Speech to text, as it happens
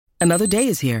Another day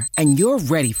is here, and you're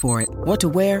ready for it. What to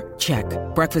wear? Check.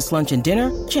 Breakfast, lunch, and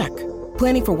dinner? Check.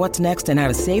 Planning for what's next and how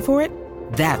to save for it?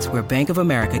 That's where Bank of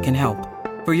America can help.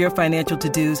 For your financial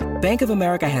to-dos, Bank of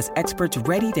America has experts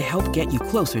ready to help get you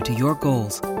closer to your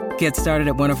goals. Get started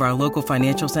at one of our local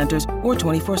financial centers or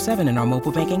 24/7 in our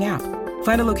mobile banking app.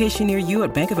 Find a location near you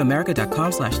at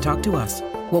bankofamerica.com/talktous.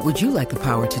 What would you like the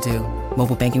power to do?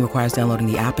 Mobile banking requires downloading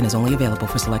the app and is only available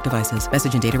for select devices.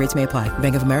 Message and data rates may apply.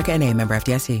 Bank of America N.A., member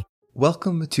FDIC.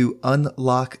 Welcome to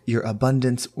Unlock Your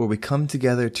Abundance, where we come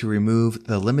together to remove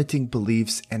the limiting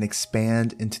beliefs and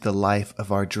expand into the life of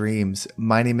our dreams.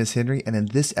 My name is Henry, and in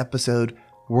this episode,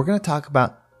 we're going to talk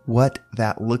about what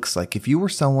that looks like. If you were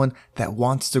someone that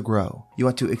wants to grow, you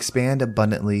want to expand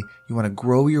abundantly, you want to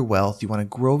grow your wealth, you want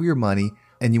to grow your money,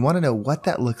 and you want to know what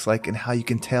that looks like and how you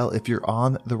can tell if you're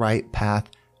on the right path,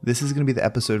 this is going to be the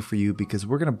episode for you, because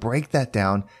we're going to break that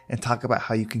down and talk about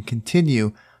how you can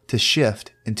continue to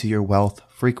shift into your wealth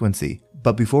frequency.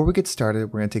 But before we get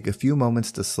started, we're going to take a few moments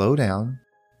to slow down,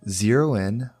 zero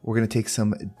in. We're going to take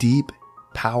some deep,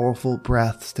 powerful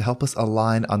breaths to help us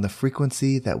align on the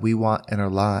frequency that we want in our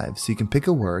lives. So you can pick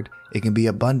a word. It can be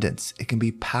abundance. It can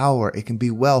be power. It can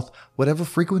be wealth, whatever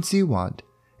frequency you want.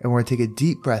 And we're going to take a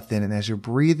deep breath in. And as you're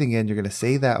breathing in, you're going to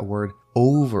say that word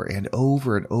over and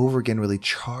over and over again. Really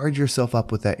charge yourself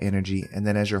up with that energy. And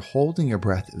then as you're holding your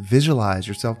breath, visualize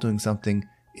yourself doing something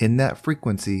in that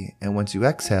frequency. And once you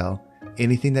exhale,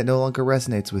 anything that no longer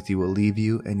resonates with you will leave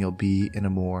you, and you'll be in a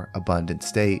more abundant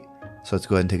state. So let's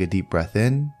go ahead and take a deep breath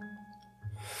in.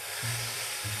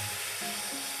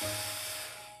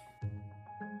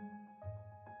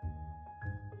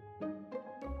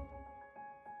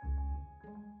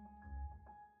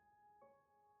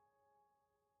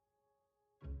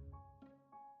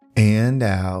 And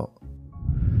out.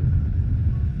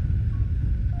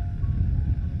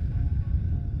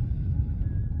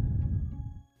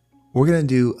 We're going to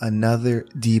do another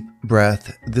deep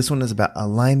breath. This one is about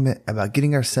alignment, about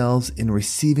getting ourselves in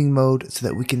receiving mode so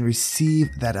that we can receive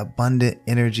that abundant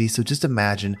energy. So just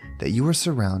imagine that you are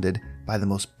surrounded by the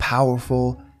most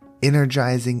powerful,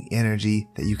 energizing energy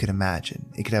that you can imagine.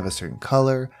 It could have a certain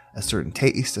color, a certain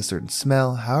taste, a certain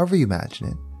smell, however you imagine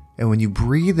it. And when you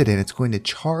breathe it in, it's going to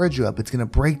charge you up. It's going to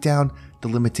break down the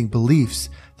limiting beliefs,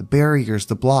 the barriers,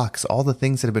 the blocks, all the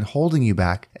things that have been holding you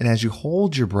back. And as you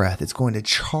hold your breath, it's going to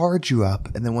charge you up.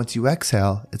 And then once you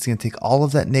exhale, it's going to take all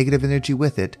of that negative energy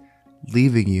with it,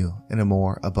 leaving you in a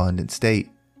more abundant state.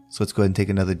 So let's go ahead and take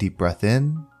another deep breath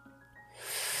in.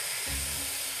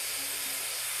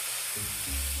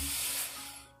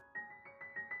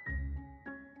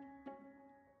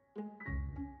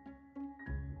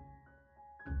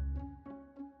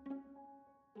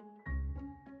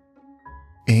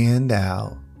 And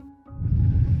out.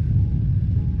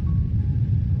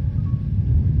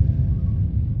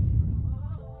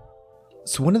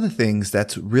 So one of the things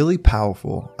that's really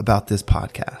powerful about this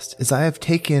podcast is I have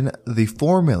taken the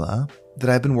formula that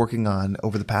I've been working on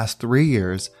over the past 3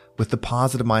 years with the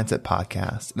Positive Mindset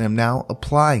podcast, and I'm now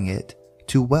applying it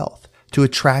to wealth, to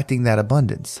attracting that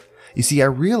abundance. You see, I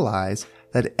realize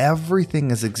that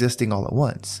everything is existing all at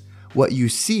once. What you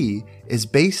see is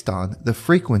based on the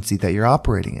frequency that you're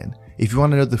operating in. If you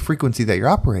want to know the frequency that you're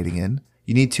operating in,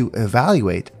 you need to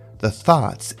evaluate the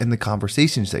thoughts and the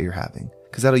conversations that you're having,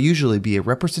 because that'll usually be a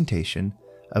representation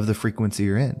of the frequency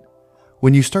you're in.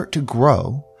 When you start to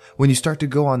grow, when you start to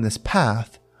go on this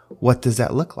path, what does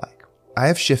that look like? I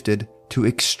have shifted to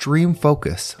extreme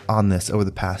focus on this over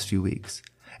the past few weeks.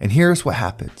 And here's what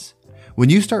happens. When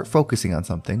you start focusing on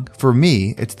something, for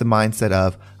me, it's the mindset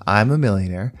of I'm a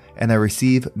millionaire and I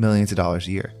receive millions of dollars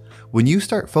a year. When you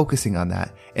start focusing on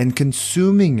that and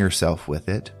consuming yourself with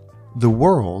it, the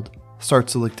world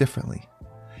starts to look differently.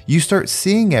 You start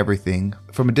seeing everything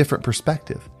from a different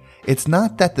perspective. It's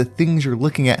not that the things you're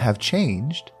looking at have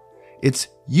changed. It's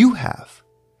you have.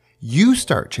 You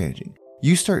start changing.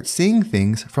 You start seeing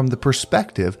things from the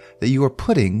perspective that you are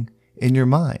putting in your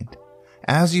mind.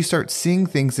 As you start seeing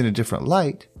things in a different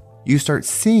light, you start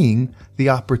seeing the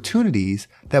opportunities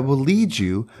that will lead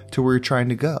you to where you're trying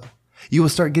to go. You will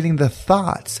start getting the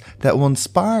thoughts that will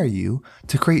inspire you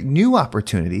to create new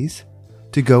opportunities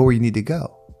to go where you need to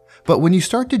go. But when you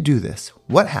start to do this,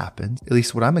 what happens, at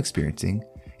least what I'm experiencing,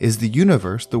 is the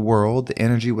universe, the world, the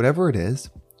energy, whatever it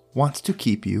is, wants to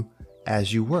keep you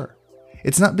as you were.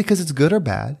 It's not because it's good or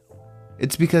bad.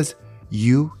 It's because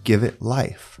you give it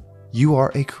life. You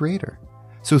are a creator.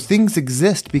 So things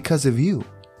exist because of you.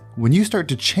 When you start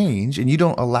to change and you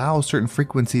don't allow certain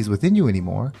frequencies within you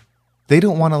anymore, they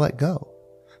don't want to let go.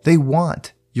 They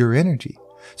want your energy.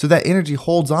 So that energy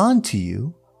holds on to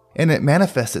you and it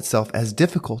manifests itself as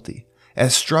difficulty.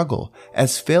 as struggle,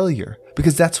 as failure,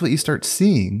 because that's what you start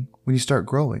seeing when you start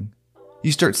growing.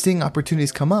 You start seeing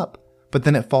opportunities come up, but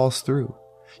then it falls through.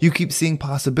 You keep seeing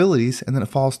possibilities and then it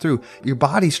falls through. Your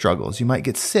body struggles. You might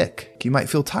get sick. You might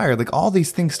feel tired. Like all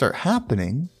these things start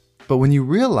happening. But when you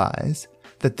realize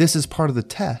that this is part of the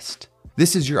test,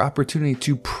 this is your opportunity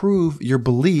to prove your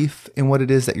belief in what it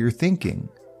is that you're thinking.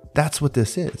 That's what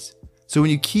this is. So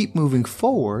when you keep moving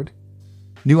forward,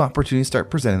 new opportunities start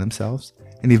presenting themselves,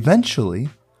 and eventually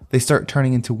they start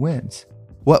turning into wins.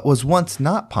 What was once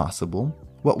not possible,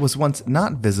 what was once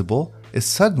not visible, is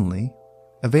suddenly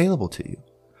available to you.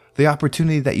 The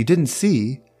opportunity that you didn't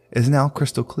see is now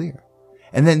crystal clear.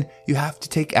 And then you have to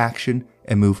take action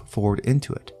and move forward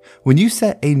into it. When you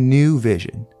set a new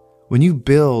vision, when you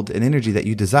build an energy that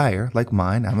you desire, like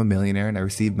mine, I'm a millionaire and I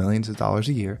receive millions of dollars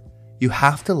a year, you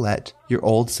have to let your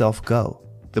old self go.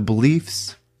 The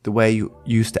beliefs, the way you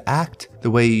used to act,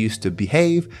 the way you used to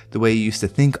behave, the way you used to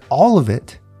think, all of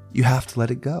it, you have to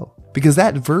let it go. Because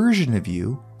that version of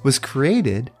you was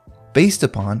created based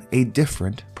upon a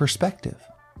different perspective.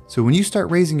 So when you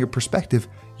start raising your perspective,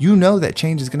 you know that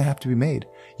change is going to have to be made.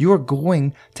 You are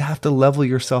going to have to level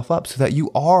yourself up so that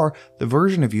you are the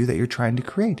version of you that you're trying to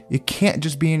create. It can't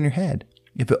just be in your head.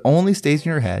 If it only stays in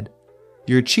your head,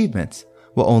 your achievements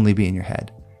will only be in your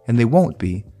head, and they won't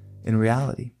be in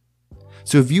reality.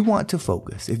 So if you want to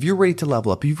focus, if you're ready to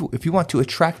level up, if you want to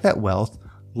attract that wealth,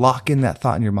 lock in that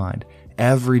thought in your mind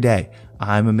every day.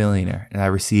 I'm a millionaire and I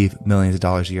receive millions of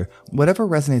dollars a year. Whatever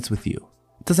resonates with you.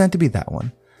 It doesn't have to be that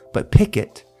one, but pick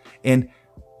it and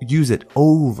use it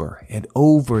over and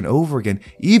over and over again,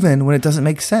 even when it doesn't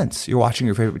make sense. You're watching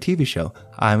your favorite TV show.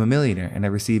 I'm a millionaire and I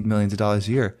receive millions of dollars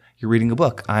a year. You're reading a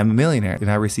book. I'm a millionaire and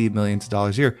I receive millions of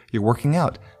dollars a year. You're working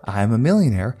out. I'm a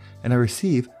millionaire and I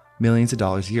receive millions of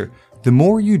dollars a year. The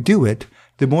more you do it,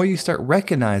 the more you start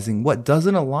recognizing what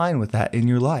doesn't align with that in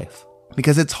your life.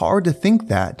 Because it's hard to think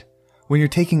that when you're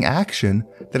taking action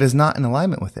that is not in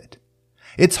alignment with it.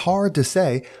 It's hard to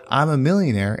say, I'm a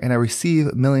millionaire and I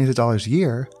receive millions of dollars a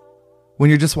year when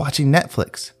you're just watching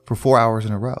Netflix for 4 hours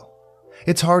in a row.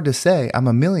 It's hard to say, I'm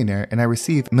a millionaire and I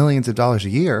receive millions of dollars a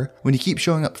year when you keep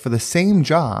showing up for the same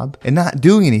job and not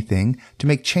doing anything to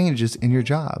make changes in your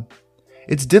job.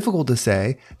 It's difficult to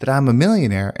say that I'm a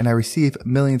millionaire and I receive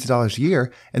millions of dollars a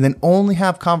year and then only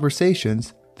have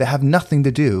conversations that have nothing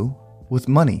to do with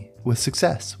money, with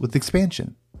success, with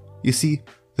expansion. You see,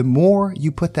 the more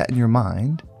you put that in your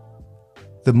mind,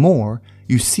 the more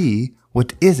you see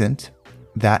what isn't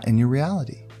that in your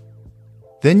reality.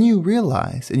 Then you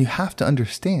realize, and you have to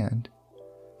understand,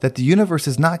 that the universe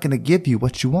is not going to give you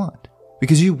what you want.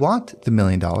 Because you want the $1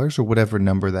 million or whatever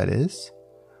number that is,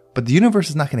 but the universe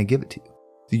is not going to give it to you.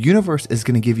 The universe is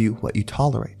going to give you what you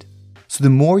tolerate. So the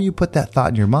more you put that thought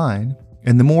in your mind,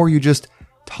 and the more you just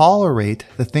tolerate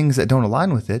the things that don't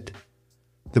align with it,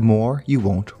 the more you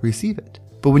won't receive it.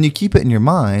 But when you keep it in your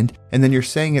mind, and then you're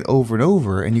saying it over and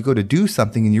over, and you go to do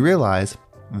something and you realize,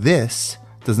 this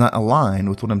does not align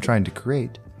with what I'm trying to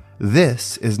create.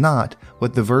 This is not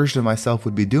what the version of myself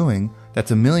would be doing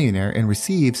that's a millionaire and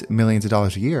receives millions of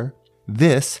dollars a year.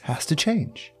 This has to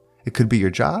change. It could be your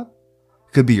job.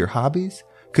 It could be your hobbies.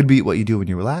 It could be what you do when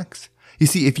you relax. You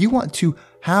see, if you want to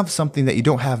have something that you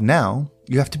don't have now,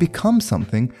 you have to become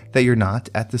something that you're not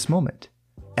at this moment.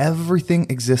 Everything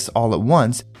exists all at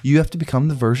once. You have to become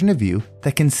the version of you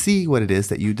that can see what it is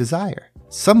that you desire.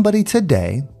 Somebody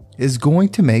today is going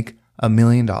to make $1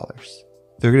 million.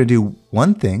 They're going to do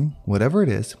one thing, whatever it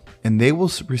is, and they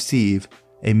will receive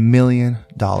 $1 million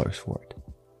for it.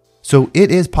 So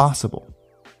it is possible.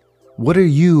 What are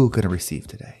you going to receive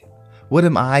today? What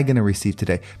am I going to receive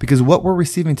today? Because what we're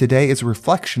receiving today is a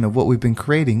reflection of what we've been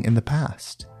creating in the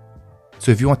past.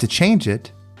 So if you want to change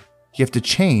it, you have to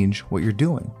change what you're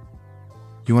doing.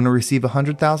 You want to receive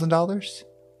 $100,000?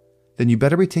 Then you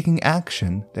better be taking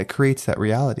action that creates that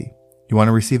reality. You want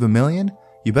to receive $1 million?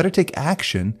 You better take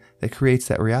action that creates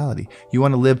that reality. You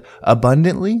want to live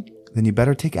abundantly? Then you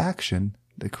better take action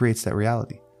that creates that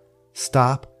reality.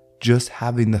 Stop just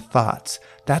having the thoughts.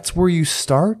 That's where you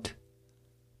start,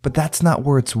 but that's not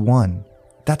where it's won.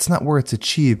 That's not where it's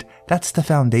achieved. That's the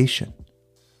foundation.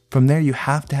 From there, you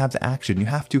have to have the action. You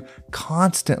have to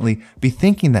constantly be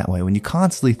thinking that way. When you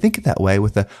constantly think that way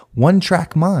with a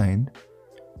one-track mind,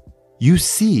 you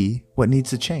see what needs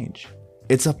to change.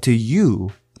 It's up to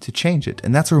you to change it.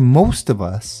 And that's where most of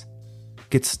us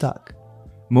get stuck.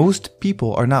 Most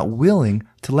people are not willing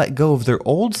to let go of their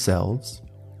old selves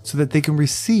so that they can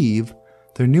receive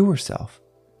their newer self.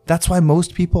 That's why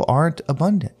most people aren't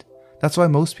abundant. That's why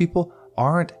most people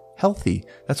aren't healthy.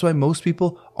 That's why most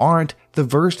people aren't the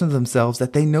version of themselves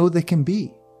that they know they can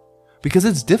be. because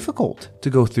it's difficult to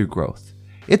go through growth.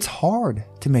 It's hard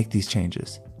to make these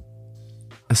changes,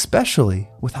 especially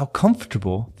with how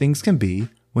comfortable things can be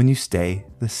when you stay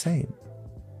the same.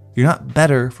 You're not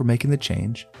better for making the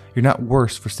change. You're not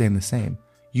worse for staying the same.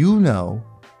 You know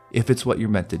if it's what you're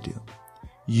meant to do.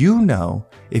 You know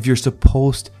if you're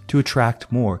supposed to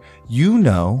attract more. You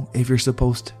know if you're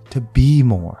supposed to be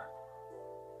more.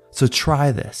 So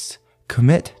try this.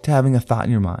 Commit to having a thought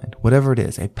in your mind, whatever it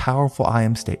is, a powerful I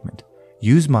am statement.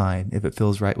 Use mine if it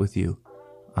feels right with you.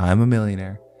 I'm a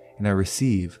millionaire and I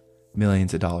receive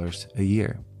millions of dollars a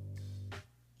year.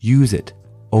 Use it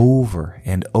over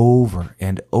and over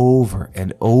and over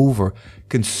and over.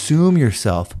 Consume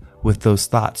yourself with those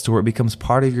thoughts to where it becomes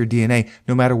part of your DNA.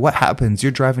 No matter what happens,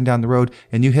 you're driving down the road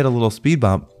and you hit a little speed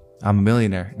bump. I'm a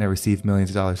millionaire and I receive millions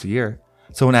of dollars a year.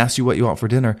 Someone asks you what you want for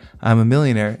dinner. I'm a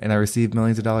millionaire and I receive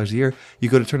millions of dollars a year. You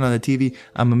go to turn on the TV.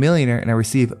 I'm a millionaire and I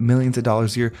receive millions of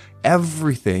dollars a year.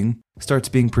 Everything starts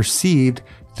being perceived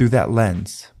through that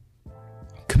lens.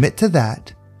 Commit to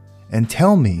that and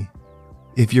tell me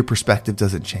if your perspective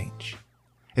doesn't change.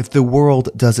 If the world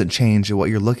doesn't change what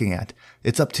you're looking at,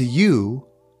 it's up to you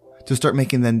to start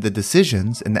making then the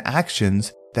decisions and the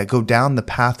actions that go down the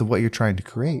path of what you're trying to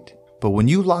create. But when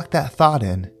you lock that thought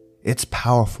in, it's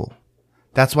powerful.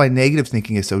 That's why negative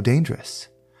thinking is so dangerous,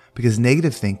 because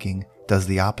negative thinking does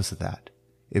the opposite of that.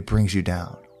 It brings you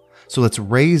down. So let's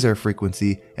raise our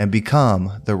frequency and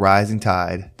become the rising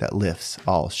tide that lifts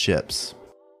all ships.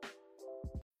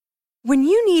 When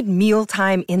you need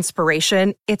mealtime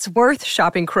inspiration, it's worth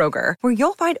shopping Kroger, where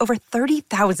you'll find over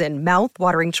 30,000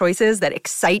 mouth-watering choices that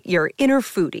excite your inner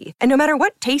foodie. And no matter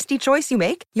what tasty choice you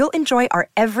make, you'll enjoy our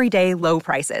everyday low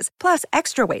prices, plus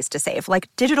extra ways to save, like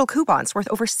digital coupons worth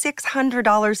over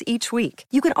 $600 each week.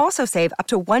 You can also save up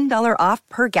to $1 off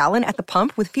per gallon at the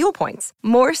pump with fuel points.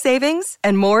 More savings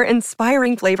and more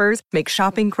inspiring flavors make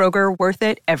shopping Kroger worth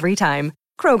it every time.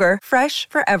 Kroger, fresh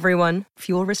for everyone.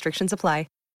 Fuel restrictions apply.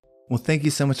 Well, thank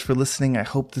you so much for listening. I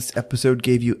hope this episode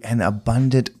gave you an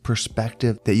abundant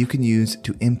perspective that you can use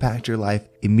to impact your life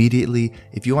immediately.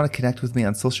 If you want to connect with me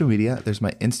on social media, there's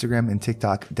my Instagram and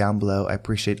TikTok down below. I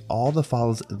appreciate all the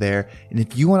follows there. And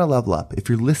if you want to level up, if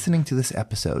you're listening to this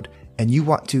episode and you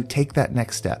want to take that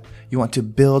next step, you want to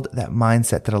build that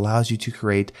mindset that allows you to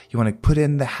create, you want to put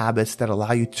in the habits that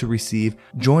allow you to receive,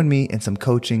 join me in some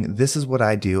coaching. This is what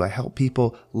I do. I help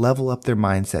people level up their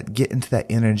mindset, get into that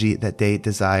energy that they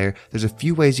desire. There's a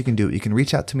few ways you can do it. You can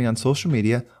reach out to me on social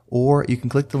media, or you can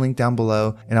click the link down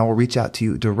below and I will reach out to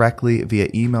you directly via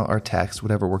email or text,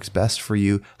 whatever works best for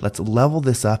you. Let's level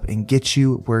this up and get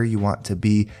you where you want to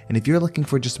be. And if you're looking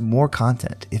for just more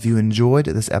content, if you enjoyed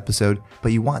this episode,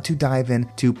 but you want to dive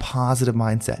into positive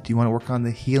mindset, you want to work on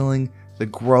the healing, the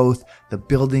growth, the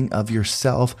building of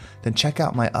yourself, then check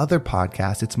out my other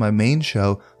podcast. It's my main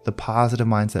show, the Positive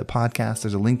Mindset Podcast.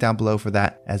 There's a link down below for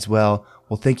that as well.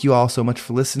 Well, thank you all so much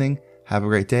for listening. Have a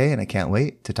great day, and I can't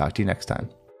wait to talk to you next time.